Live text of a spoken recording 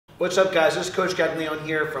What's up, guys? This is Coach Gaglione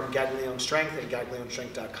here from Gaglione Strength and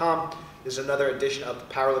GaglioneStrength.com. This is another edition of the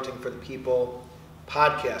Powerlifting for the People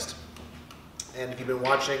podcast. And if you've been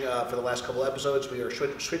watching for the last couple episodes, we are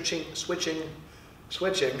switching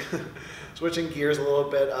gears a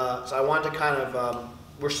little bit. So I wanted to kind of,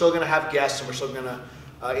 we're still going to have guests and we're still going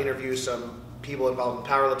to interview some people involved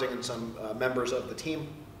in powerlifting and some members of the team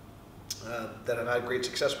that have had great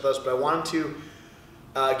success with us. But I wanted to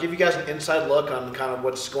give you guys an inside look on kind of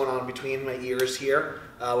what's going on between my ears here,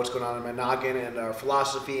 what's going on in my noggin and our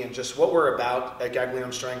philosophy and just what we're about at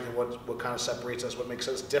Gaglione Strength and what kind of separates us, what makes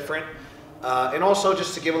us different. And also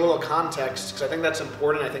just to give a little context, because I think that's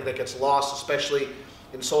important. I think that gets lost, especially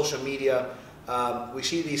in social media. We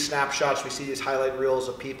see these snapshots, we see these highlight reels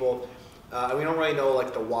of people, and we don't really know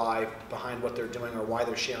like the why behind what they're doing or why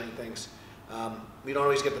they're sharing things. We don't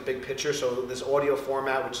always get the big picture, so this audio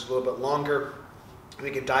format, which is a little bit longer, we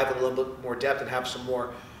can dive in a little bit more depth and have some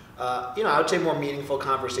more, I would say more meaningful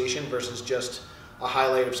conversation versus just a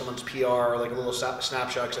highlight of someone's PR or like a little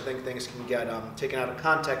snapshot, because I think things can get taken out of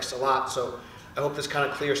context a lot. So I hope this kind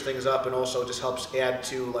of clears things up and also just helps add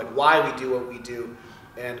to like why we do what we do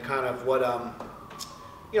and kind of what, a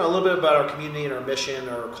little bit about our community and our mission,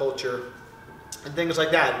 our culture, and things like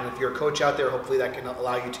that. And if you're a coach out there, hopefully that can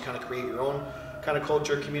allow you to kind of create your own kind of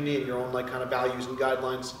culture, community, and your own like kind of values and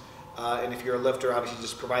guidelines. And if you're a lifter, obviously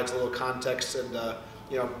just provides a little context. And,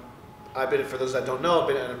 I've been, for those that don't know,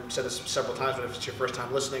 and I've said this several times, but if it's your first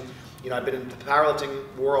time listening, I've been in the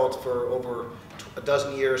powerlifting world for over a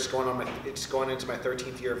dozen years, it's going into my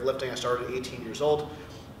 13th year of lifting. I started at 18 years old,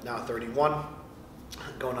 now 31,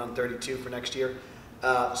 going on 32 for next year.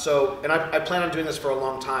 And I plan on doing this for a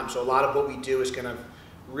long time. So a lot of what we do is going to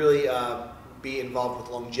really be involved with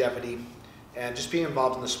longevity and just being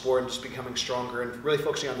involved in the sport and just becoming stronger and really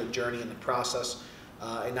focusing on the journey and the process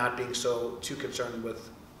and not being too concerned with,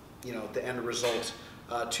 the end result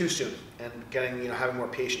too soon and having more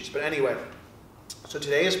patience. But anyway, so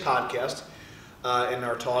today's podcast and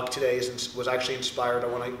our talk today was actually inspired. I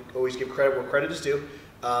want to always give credit where credit is due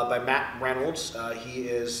by Matt Reynolds. He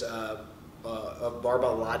is of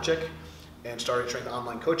Barbell Logic and started strength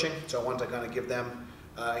online coaching. So I wanted to kind of give them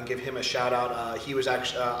and give him a shout out. He was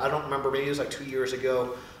actually, I don't remember, maybe it was like 2 years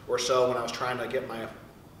ago or so when I was trying to get my,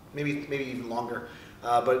 maybe even longer.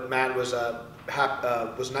 But Matt was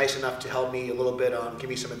nice enough to help me a little bit give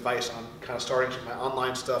me some advice on kind of starting my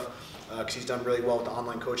online stuff because he's done really well with the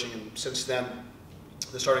online coaching. And since then,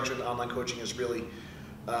 the starting with online coaching has really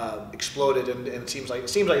exploded, and it seems like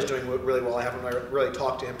he's doing really well. I haven't really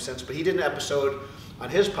talked to him since, but he did an episode on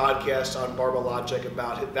his podcast on Barbell Logic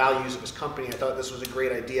about his values of his company. I thought this was a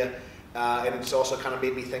great idea, and it's also kind of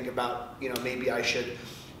made me think about, maybe I should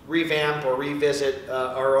revamp or revisit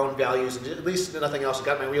our own values, and at least if nothing else, it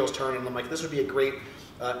got my wheels turning. And I'm like, this would be a great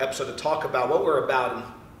episode to talk about what we're about. And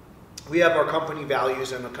we have our company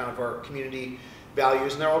values and kind of our community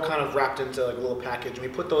values, and they're all kind of wrapped into like a little package, and we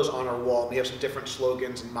put those on our wall. We have some different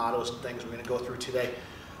slogans and mottos and things we're going to go through today.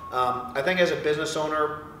 I think as a business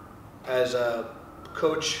owner, as a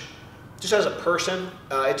coach, just as a person,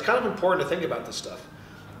 it's kind of important to think about this stuff.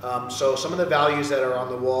 So some of the values that are on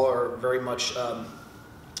the wall are very much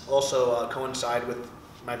also coincide with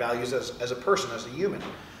my values as a person, as a human.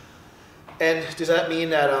 And does that mean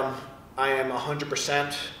that I am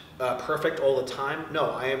 100% perfect all the time?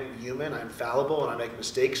 No, I am human, I'm fallible, and I make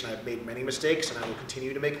mistakes, and I've made many mistakes, and I will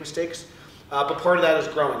continue to make mistakes. But part of that is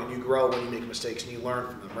growing, and you grow when you make mistakes, and you learn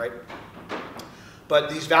from them, right? But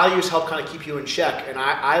these values help kind of keep you in check, and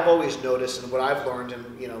I've always noticed, and what I've learned, and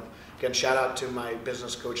again, shout out to my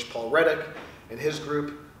business coach, Paul Reddick, and his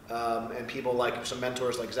group, and people like some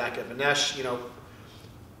mentors like Zach Evanesh.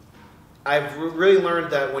 I've really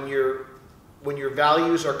learned that when your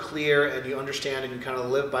values are clear and you understand and you kind of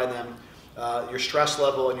live by them, your stress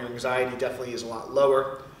level and your anxiety definitely is a lot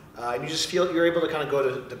lower, and you just feel you're able to kind of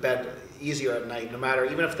go to bed easier at night, no matter,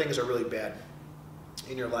 even if things are really bad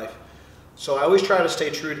in your life. So I always try to stay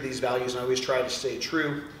true to these values, and I always try to stay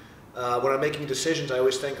true. When I'm making decisions, I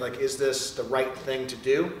always think, like, is this the right thing to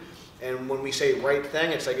do? And when we say right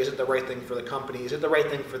thing, it's like, is it the right thing for the company? Is it the right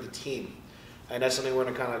thing for the team? And that's something we're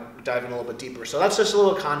going to kind of dive in a little bit deeper. So that's just a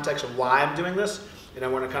little context of why I'm doing this, and I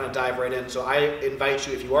want to kind of dive right in. So I invite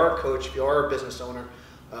you, if you are a coach, if you are a business owner,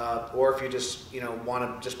 or if you just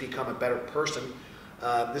want to just become a better person,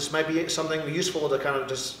 this might be something useful to kind of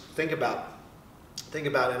just think about.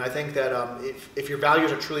 And I think that if your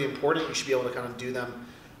values are truly important, you should be able to kind of do them.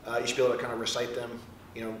 You should be able to kind of recite them,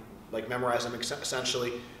 like memorize them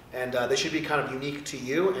essentially. And they should be kind of unique to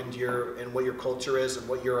you and what your culture is and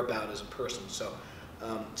what you're about as a person. So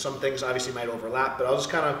Some things obviously might overlap, but I'll just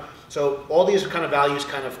kind of, so all these kind of values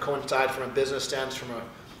kind of coincide from a business sense, from a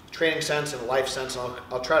training sense, and a life sense. And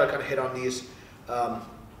I'll try to kind of hit on these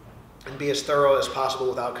and be as thorough as possible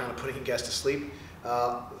without kind of putting guests to sleep,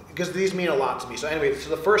 because these mean a lot to me. So anyway, so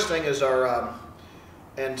the first thing is our,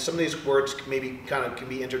 and some of these words maybe kind of can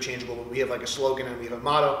be interchangeable, but we have like a slogan and we have a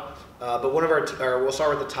motto. But one of we'll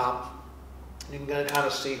start with the top. You can kind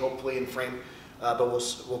of see, hopefully in frame, but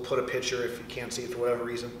we'll put a picture if you can't see it for whatever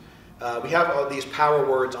reason. We have all these power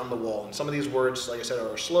words on the wall, and some of these words, like I said, are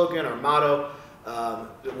our slogan, our motto,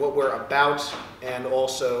 what we're about, and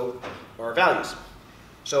also our values.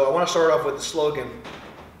 So I want to start off with the slogan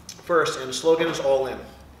first, and the slogan is all in.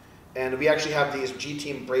 And we actually have these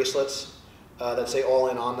G-Team bracelets that say all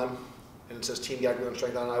in on them, and it says Team Gag and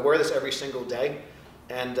Strength on it. I wear this every single day,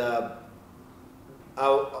 and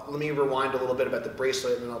let me rewind a little bit about the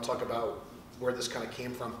bracelet, and then I'll talk about where this kind of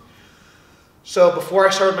came from. So before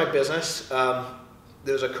I started my business,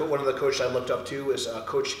 there's one of the coaches I looked up to is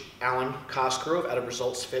Coach Alan Cosgrove out of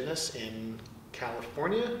Results Fitness in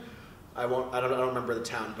California. I don't remember the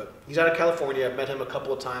town, but he's out of California. I've met him a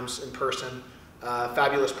couple of times in person.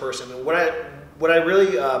 Fabulous person. And what I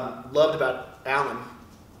really loved about Alan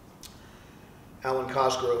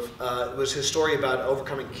Cosgrove was his story about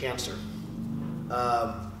overcoming cancer,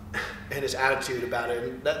 and his attitude about it.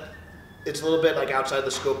 And it's a little bit like outside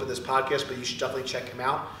the scope of this podcast, but you should definitely check him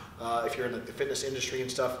out if you're in the fitness industry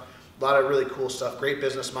and stuff. A lot of really cool stuff. Great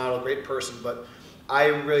business model, great person. But I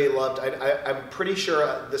really loved. I'm pretty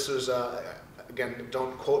sure this was again,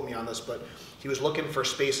 don't quote me on this, but he was looking for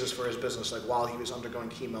spaces for his business, like while he was undergoing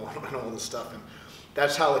chemo and all this stuff. And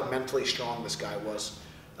that's how like mentally strong this guy was.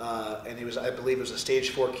 And he was, I believe, it was a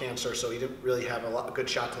stage 4 cancer, so he didn't really have a good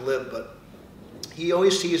shot to live. But he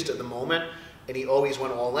always seized at the moment, and he always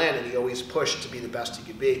went all in, and he always pushed to be the best he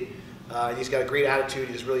could be. And he's got a great attitude.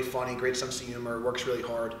 He's really funny, great sense of humor, works really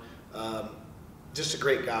hard. Just a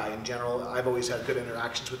great guy in general. I've always had good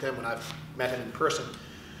interactions with him when I've met him in person.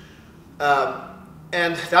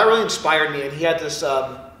 And that really inspired me. And he had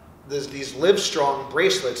these Live Strong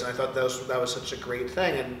bracelets, and I thought that was such a great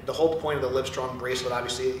thing. And the whole point of the Live Strong bracelet,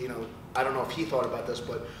 obviously, I don't know if he thought about this,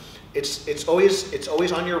 but it's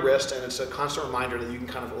always on your wrist, and it's a constant reminder that you can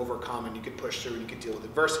kind of overcome and you can push through and you can deal with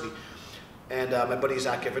adversity. And my buddy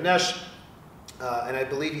Zach Givanesh, and I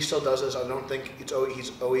believe he still does this. I don't think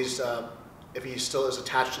he's always if he still is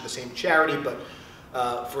attached to the same charity, but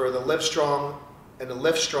for the Live Strong and the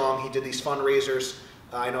Lift Strong, he did these fundraisers.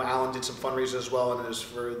 I know Alan did some fundraisers as well, and it was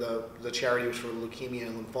for the charity was for leukemia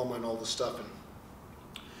and lymphoma and all this stuff. And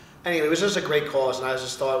anyway, it was just a great cause, and I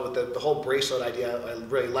just thought with the whole bracelet idea I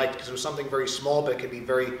really liked, because it was something very small but it could be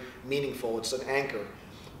very meaningful. It's an anchor.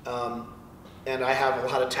 And I have a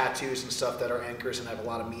lot of tattoos and stuff that are anchors and have a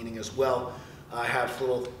lot of meaning as well. I have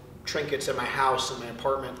little trinkets in my house, in my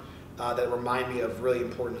apartment, that remind me of really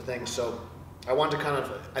important things. So I wanted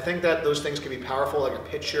to I think that those things can be powerful, like a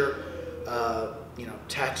picture,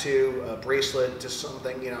 tattoo, a bracelet, just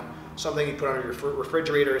something, something you put on your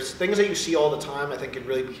refrigerator. It's things that you see all the time. I think can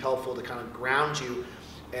really be helpful to kind of ground you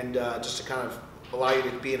and just to kind of allow you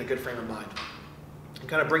to be in a good frame of mind and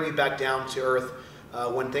kind of bring you back down to earth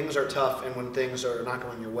when things are tough and when things are not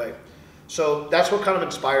going your way. So that's what kind of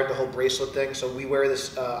inspired the whole bracelet thing. So we wear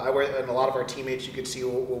this, I wear it, and a lot of our teammates you could see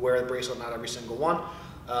will wear the bracelet, not every single one,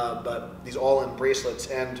 but these all-in bracelets.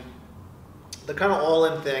 And the kind of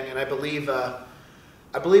all-in thing, and I believe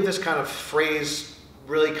this kind of phrase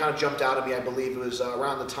really kind of jumped out at me. I believe it was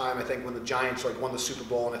around the time, I think, when the Giants won the Super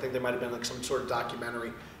Bowl, and I think there might have been some sort of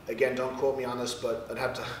documentary. Again, don't quote me on this, but I'd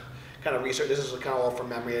have to kind of research. This is kind of all from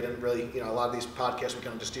memory. I didn't really, a lot of these podcasts we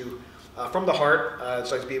kind of just do from the heart.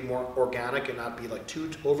 It's like to be more organic and not be like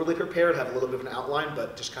too overly prepared, have a little bit of an outline,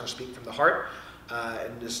 but just kind of speak from the heart.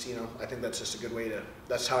 And just, I think that's just a good way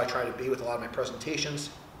that's how I try to be with a lot of my presentations.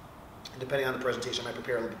 Depending on the presentation, I might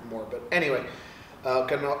prepare a little bit more. But anyway,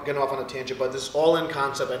 getting off on a tangent, but this all-in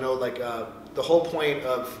concept, I know the whole point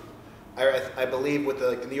of, I believe with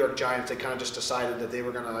the New York Giants, they kind of just decided that they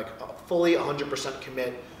were going to fully 100%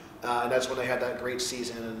 commit, and that's when they had that great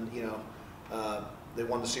season, and they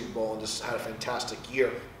won the Super Bowl and just had a fantastic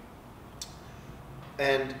year.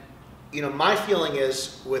 And my feeling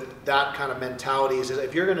is with that kind of mentality is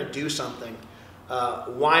if you're going to do something,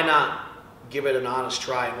 why not give it an honest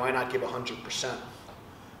try, and why not give 100%?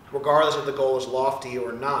 Regardless if the goal is lofty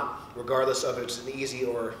or not, regardless of if it's an easy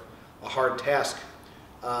or a hard task.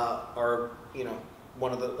 Or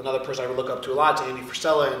another person I would look up to a lot is Andy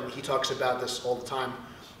Frisella, and he talks about this all the time.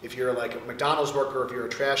 If you're like a McDonald's worker, if you're a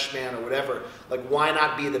trash man or whatever, why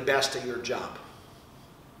not be the best at your job?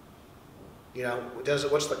 You know,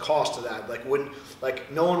 what's the cost of that? Like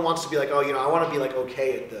no one wants to be like, oh, you know, I want to be like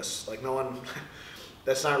okay at this. Like no one,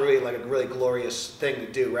 that's not really like a really glorious thing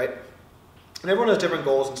to do, right? And everyone has different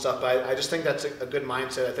goals and stuff, but I just think that's a good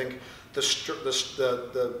mindset. I think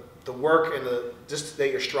the work and just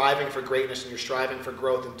that you're striving for greatness and you're striving for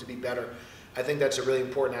growth and to be better. I think that's a really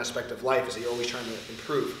important aspect of life, is that you're always trying to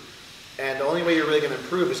improve. And the only way you're really going to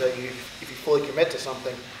improve is that if you fully commit to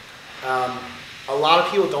something. A lot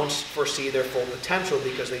of people don't foresee their full potential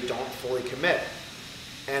because they don't fully commit.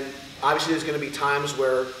 And obviously there's going to be times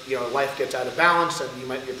where, you know, life gets out of balance and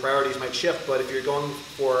your priorities might shift, but if you're going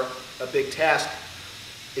for a big task,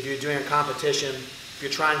 if you're doing a competition, if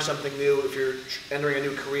you're trying something new, if you're entering a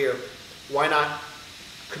new career, why not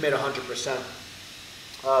commit 100%?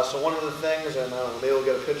 So one of the things, and I don't know, maybe we'll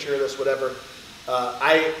get a picture of this, whatever,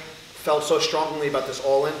 I felt so strongly about this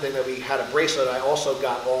all-in thing that we had a bracelet. I also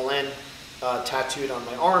got all-in tattooed on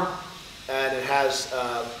my arm, and it has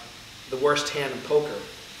the worst hand in poker.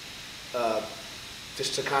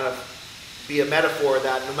 Just to kind of be a metaphor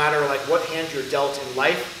that no matter like what hand you're dealt in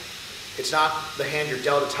life, it's not the hand you're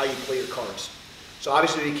dealt, it's how you play your cards. So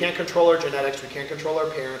obviously we can't control our genetics, we can't control our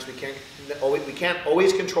parents, we can't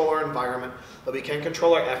always control our environment, but we can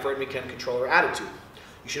control our effort and we can control our attitude.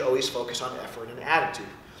 You should always focus on effort and attitude.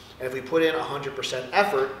 And if we put in 100%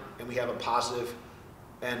 effort and we have a positive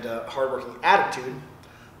and hardworking attitude,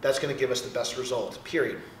 that's going to give us the best result,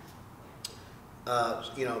 period.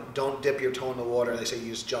 You know, don't dip your toe in the water. They say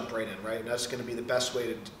you just jump right in, right? And that's going to be the best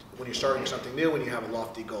way to, when you're starting something new, when you have a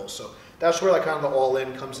lofty goal. So that's where like kind of the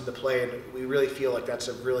all-in comes into play, and we really feel like that's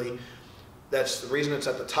the reason it's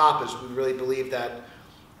at the top, is we really believe that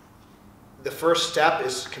the first step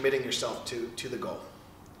is committing yourself to the goal.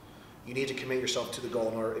 You need to commit yourself to the goal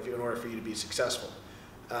in order for you to be successful.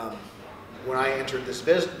 When I entered this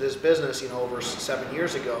business, you know, over 7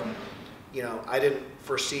 years ago, you know, I didn't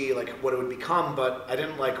foresee like what it would become, but I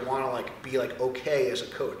didn't like want to like be like okay as a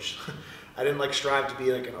coach. I didn't like strive to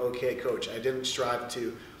be like an okay coach. I didn't strive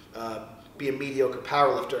to be a mediocre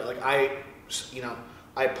powerlifter. Like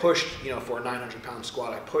I pushed, you know, for a 900-pound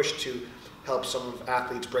squat. I pushed to help some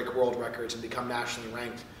athletes break world records and become nationally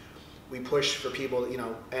ranked. We push for people, you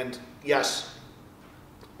know, and yes,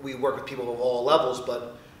 we work with people of all levels,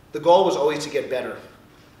 but the goal was always to get better.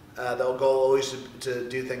 The goal always to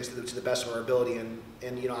do things to the best of our ability,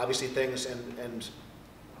 and you know, obviously things and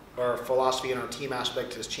our philosophy and our team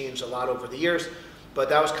aspect has changed a lot over the years, but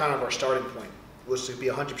that was kind of our starting point, was to be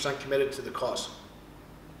 100% committed to the cause.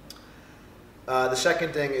 The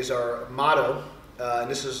second thing is our motto,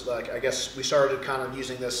 and this is like, I guess we started kind of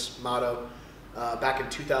using this motto back in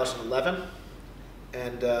 2011,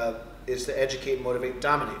 and is to educate, motivate,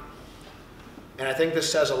 dominate. And I think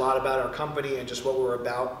this says a lot about our company and just what we're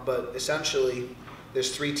about, but essentially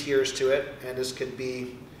there's 3 tiers to it, and this could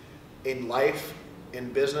be in life,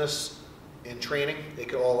 in business, in training. They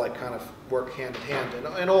could all like kind of work hand in hand,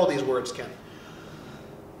 and all these words can.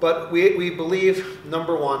 But we believe,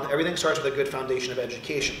 number one, everything starts with a good foundation of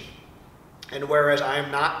education. And whereas I am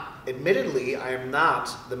not, admittedly, I am not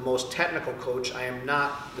the most technical coach, I am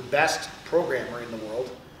not the best programmer in the world,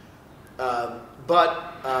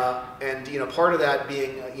 and you know, part of that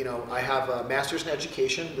being, you know, I have a master's in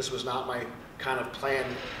education. This was not my kind of plan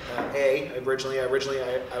A. Originally I would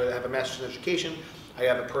have a master's in education. I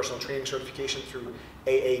have a personal training certification through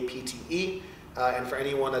AAPTE. And for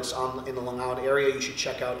anyone that's in the Long Island area, you should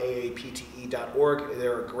check out aapte.org.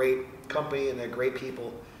 They're a great company and they're great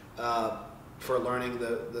people for learning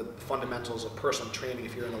the fundamentals of personal training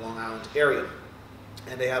if you're in the Long Island area.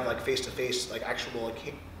 And they have like face-to-face, like actual,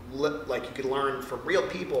 like you can learn from real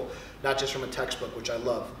people, not just from a textbook, which I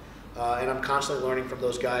love. And I'm constantly learning from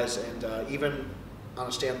those guys, and even on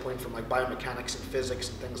a standpoint from like biomechanics and physics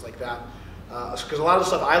and things like that. Because a lot of the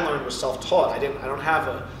stuff I learned was self-taught. I don't have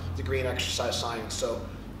a degree in exercise science, so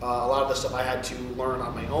a lot of the stuff I had to learn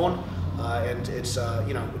on my own, and it's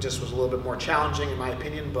you know, it just was a little bit more challenging in my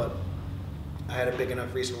opinion, but I had a big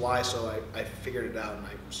enough reason why, so I figured it out and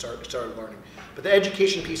I started learning. But the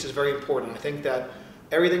education piece is very important. I think that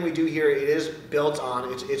everything we do here, it is built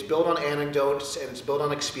on, it's built on anecdotes and it's built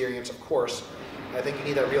on experience, of course. I think you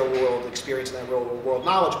need that real world experience and that real world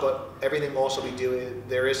knowledge, but everything also we do,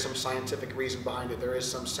 there is some scientific reason behind it. There is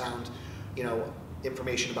some sound, you know,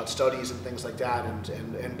 information about studies and things like that,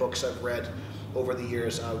 and books I've read over the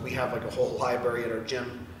years. We have like a whole library at our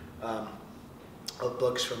gym of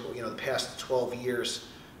books from, you know, the past 12 years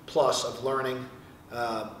plus of learning,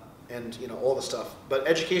 and you know, all the stuff. But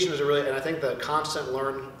education is and I think the constant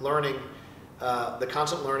learning the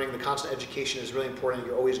constant learning, the constant education is really important.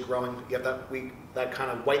 You're always growing. You have that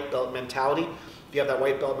kind of white belt mentality. If you have that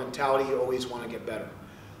white belt mentality, you always want to get better.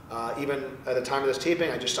 Even at the time of this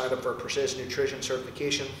taping, I just signed up for a precision nutrition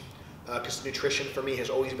certification because nutrition for me has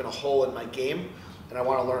always been a hole in my game, and I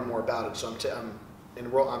want to learn more about it. So I'm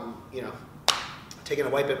taking a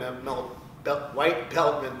white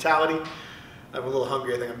belt mentality. I'm a little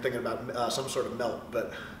hungry. I think I'm thinking about some sort of melt,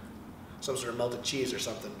 but some sort of melted cheese or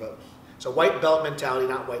something. But so white belt mentality,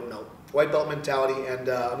 not white melt. White belt mentality, and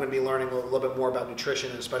I'm going to be learning a little bit more about nutrition,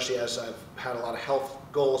 and especially as I've had a lot of health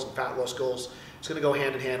goals and fat loss goals. It's going to go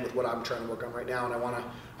hand in hand with what I'm trying to work on right now, and I want to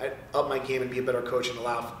up my game and be a better coach and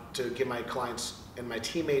allow to give my clients and my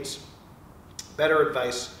teammates better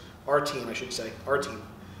advice. Our team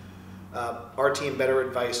better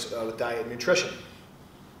advice with diet and nutrition.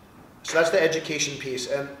 So that's the education piece.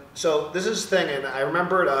 And so this is the thing, and I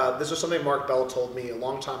remembered this was something Mark Bell told me a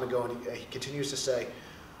long time ago, and he continues to say,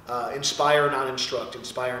 inspire, not instruct,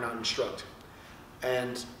 inspire, not instruct.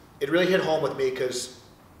 And it really hit home with me because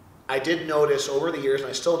I did notice over the years, and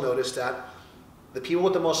I still notice, that the people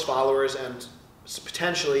with the most followers and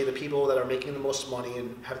potentially the people that are making the most money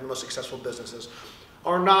and having the most successful businesses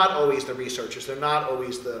are not always the researchers. They're not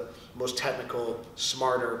always the most technical,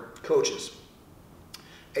 smarter coaches.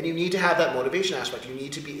 And you need to have that motivation aspect. You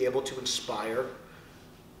need to be able to inspire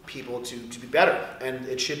people to be better. And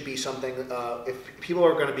it should be something, if people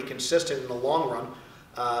are going to be consistent in the long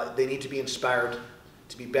run, they need to be inspired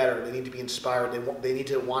to be better. They need to be inspired. They need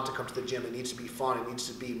to want to come to the gym. It needs to be fun. It needs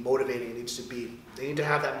to be motivating. They need to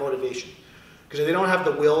have that motivation. Because if they don't have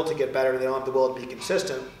the will to get better, they don't have the will to be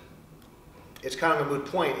consistent, it's kind of a moot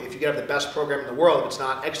point. If you could have the best program in the world, if it's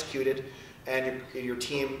not executed, and your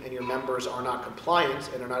team and your members are not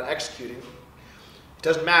compliant and are not executing, it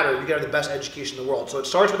doesn't matter. You can have the best education in the world. So it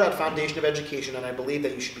starts with that foundation of education, and I believe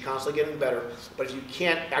that you should be constantly getting better. But if you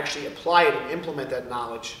can't actually apply it and implement that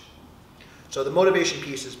knowledge, so the motivation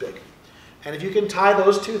piece is big. And if you can tie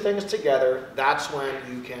those two things together, that's when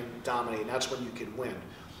you can dominate, and that's when you can win.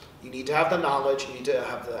 You need to have the knowledge, you need to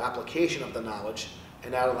have the application of the knowledge,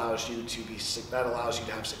 and that allows you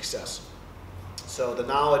to have success. So the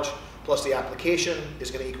knowledge plus the application is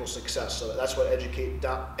going to equal success. So that's what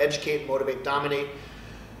educate, motivate, dominate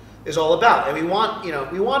is all about. And we want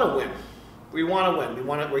to win.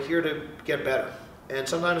 We're here to get better. And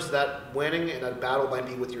sometimes that winning and that battle might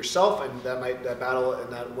be with yourself, and that battle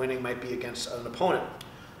and that winning might be against an opponent.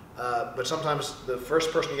 But sometimes the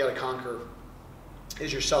first person you got to conquer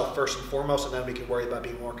is yourself first and foremost, and then we can worry about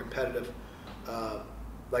being more competitive.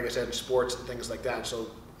 Like I said, in sports and things like that. So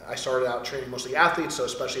I started out training mostly athletes, so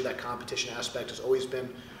especially that competition aspect has always been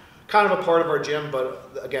kind of a part of our gym.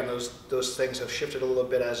 But again, those things have shifted a little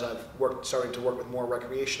bit as I've starting to work with more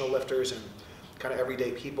recreational lifters and kind of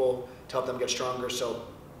everyday people to help them get stronger. So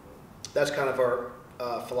that's kind of our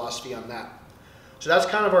philosophy on that. So that's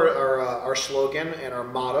kind of our slogan and our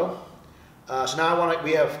motto. So now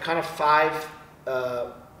we have kind of five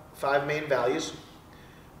main values.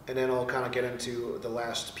 And then I'll kind of get into the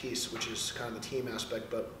last piece, which is kind of the team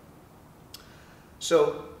aspect.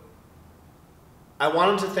 So I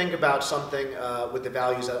wanted to think about something with the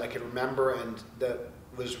values that I could remember and that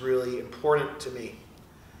was really important to me,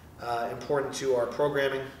 important to our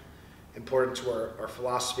programming, important to our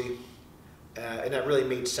philosophy, and that really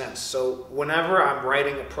made sense. So whenever I'm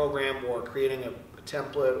writing a program or creating a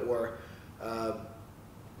template or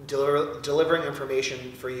delivering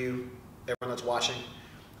information for you, everyone that's watching,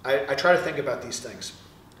 I try to think about these things.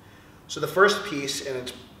 So the first piece, and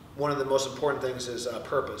it's one of the most important things, is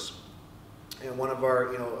purpose. And one of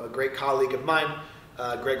our, a great colleague of mine,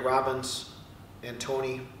 Greg Robbins and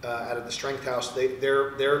Tony out of the Strength House,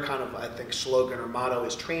 their kind of, I think, slogan or motto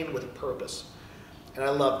is train with a purpose. And I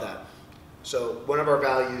love that. So one of our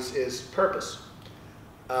values is purpose.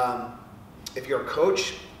 If you're a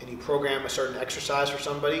coach and you program a certain exercise for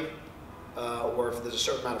somebody, or if there's a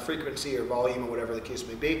certain amount of frequency or volume or whatever the case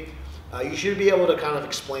may be, you should be able to kind of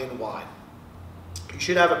explain why. You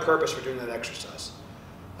should have a purpose for doing that exercise.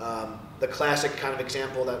 The classic kind of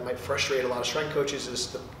example that might frustrate a lot of strength coaches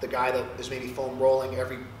is the guy that is maybe foam rolling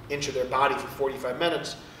every inch of their body for 45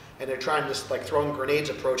 minutes, and they're trying to throwing grenades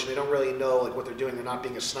approach, and they don't really know what they're doing. They're not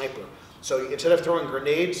being a sniper. So instead of throwing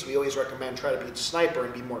grenades, we always recommend try to be a sniper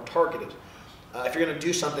and be more targeted. If you're going to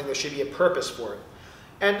do something, there should be a purpose for it.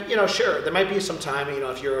 And, sure, there might be some time,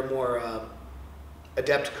 if you're a more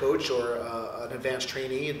adept coach or an advanced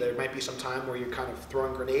trainee, there might be some time where you're kind of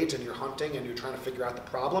throwing grenades and you're hunting and you're trying to figure out the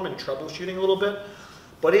problem and troubleshooting a little bit.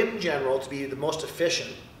 But in general, to be the most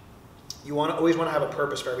efficient, you always want to have a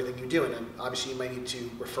purpose for everything you do. And then obviously you might need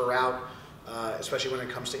to refer out especially when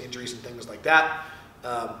it comes to injuries and things like that.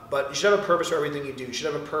 But you should have a purpose for everything you do. You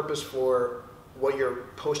should have a purpose for what you're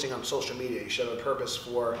posting on social media. You should have a purpose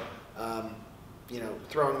for,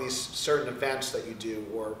 throwing these certain events that you do,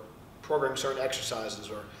 or programming certain exercises.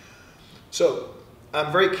 So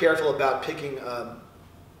I'm very careful about picking,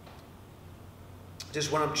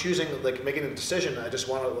 just when I'm choosing, like making a decision, I just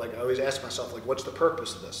want to, I always ask myself, what's the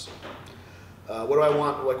purpose of this? What do I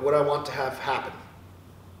want, what do I want to have happen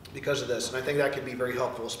because of this? And I think that can be very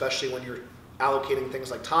helpful, especially when you're allocating things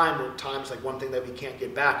like time, or time's one thing that we can't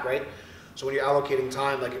get back, right? So when you're allocating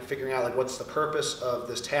time, figuring out what's the purpose of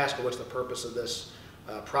this task, or what's the purpose of this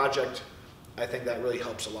project, I think that really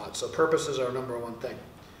helps a lot. So purposes are number one thing.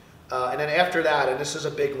 And then after that, and this is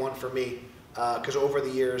a big one for me, because over the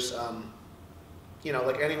years,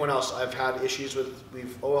 like anyone else, I've had issues with,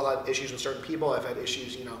 we've all had issues with certain people. I've had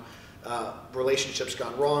issues, relationships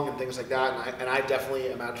gone wrong and things like that. And I definitely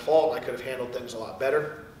am at fault. I could have handled things a lot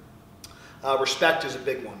better. Respect is a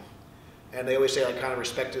big one. And they always say kind of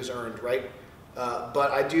respect is earned, right?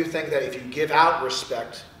 But I do think that if you give out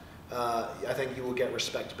respect, I think you will get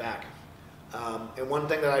respect back. And one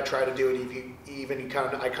thing that I try to do, and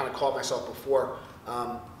I kind of caught myself before,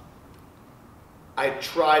 I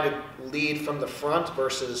try to lead from the front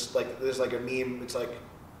versus there's a meme. It's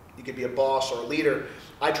you could be a boss or a leader.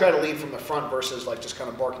 I try to lead from the front versus just kind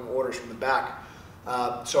of barking orders from the back.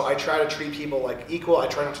 So I try to treat people like equal. I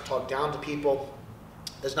try not to talk down to people.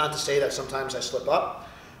 That's not to say that sometimes I slip up,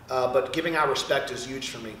 but giving out respect is huge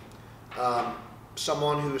for me.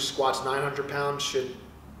 Someone who squats 900 pounds should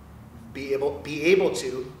be able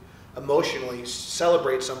to emotionally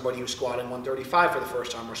celebrate somebody who's squatting 135 for the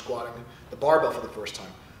first time, or squatting the barbell for the first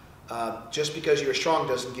time. Just because you're strong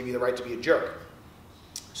doesn't give you the right to be a jerk.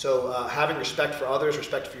 So having respect for others,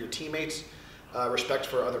 respect for your teammates, respect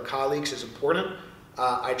for other colleagues is important.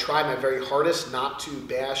 I try my very hardest not to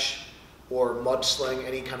bash or mudsling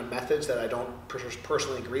any kind of methods that I don't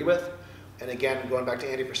personally agree with. And again, going back to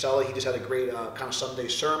Andy Frisella, he just had a great kind of Sunday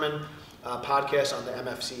sermon podcast on the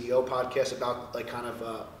MFCEO podcast about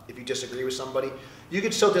if you disagree with somebody, you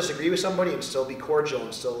could still disagree with somebody and still be cordial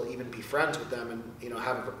and still even be friends with them, and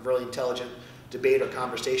have a really intelligent debate or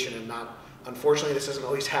conversation, and not, unfortunately, this doesn't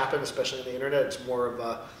always happen, especially on the internet. It's more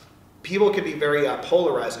of people can be very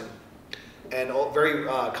polarizing and very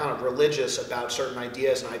kind of religious about certain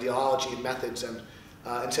ideas and ideology and methods, and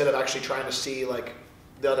instead of actually trying to see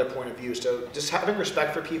the other point of view. So just having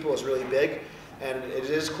respect for people is really big, and it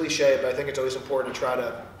is cliche, but I think it's always important to try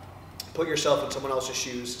to put yourself in someone else's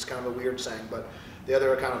shoes. It's kind of a weird saying, but the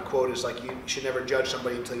other kind of quote is you should never judge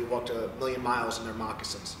somebody until you walked 1,000,000 miles in their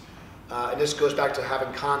moccasins. And this goes back to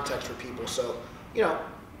having context for people. So,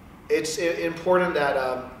 it's important that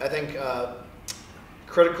I think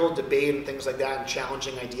critical debate and things like that, and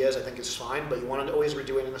challenging ideas, I think is fine, but you want to always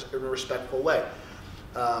do it in a respectful way.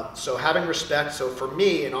 So having respect. So for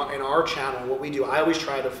me, in our channel, what we do, I always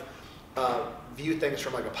try to view things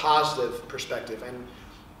from a positive perspective.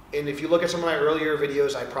 And if you look at some of my earlier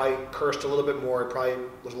videos, I probably cursed a little bit more. I probably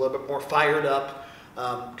was a little bit more fired up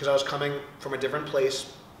because I was coming from a different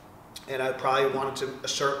place, and I probably wanted to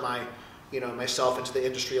assert myself into the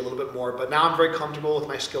industry a little bit more. But now I'm very comfortable with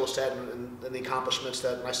my skill set and the accomplishments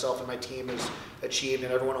that myself and my team has achieved,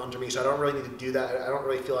 and everyone under me. So I don't really need to do that. I don't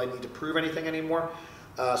really feel I need to prove anything anymore.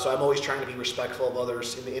 So I'm always trying to be respectful of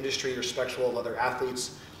others in the industry, respectful of other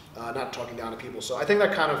athletes, not talking down to people. So I think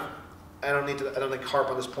that kind of, I don't think harp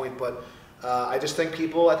on this point, but I just think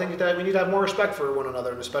I think that we need to have more respect for one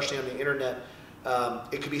another, and especially on the internet.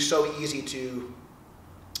 It can be so easy to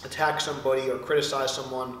attack somebody or criticize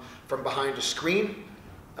someone from behind a screen,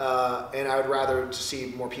 and I would rather to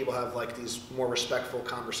see more people have these more respectful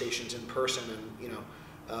conversations in person, and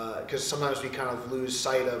because sometimes we kind of lose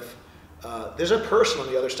sight of there's a person on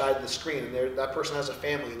the other side of the screen, and that person has a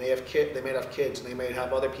family, and they may have kids, and they may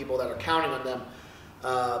have other people that are counting on them.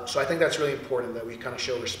 So I think that's really important, that we kind of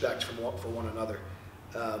show respect for one another.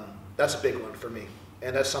 That's a big one for me,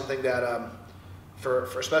 and that's something that for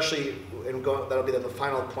especially, that'll be the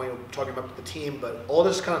final point of talking about the team, but all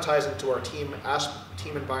this kind of ties into our team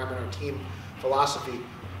environment, our team philosophy.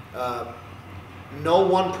 No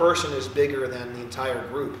one person is bigger than the entire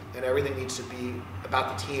group, and everything needs to be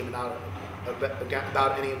about the team and not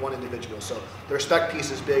about any one individual. So the respect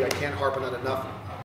piece is big. I can't harp on that enough.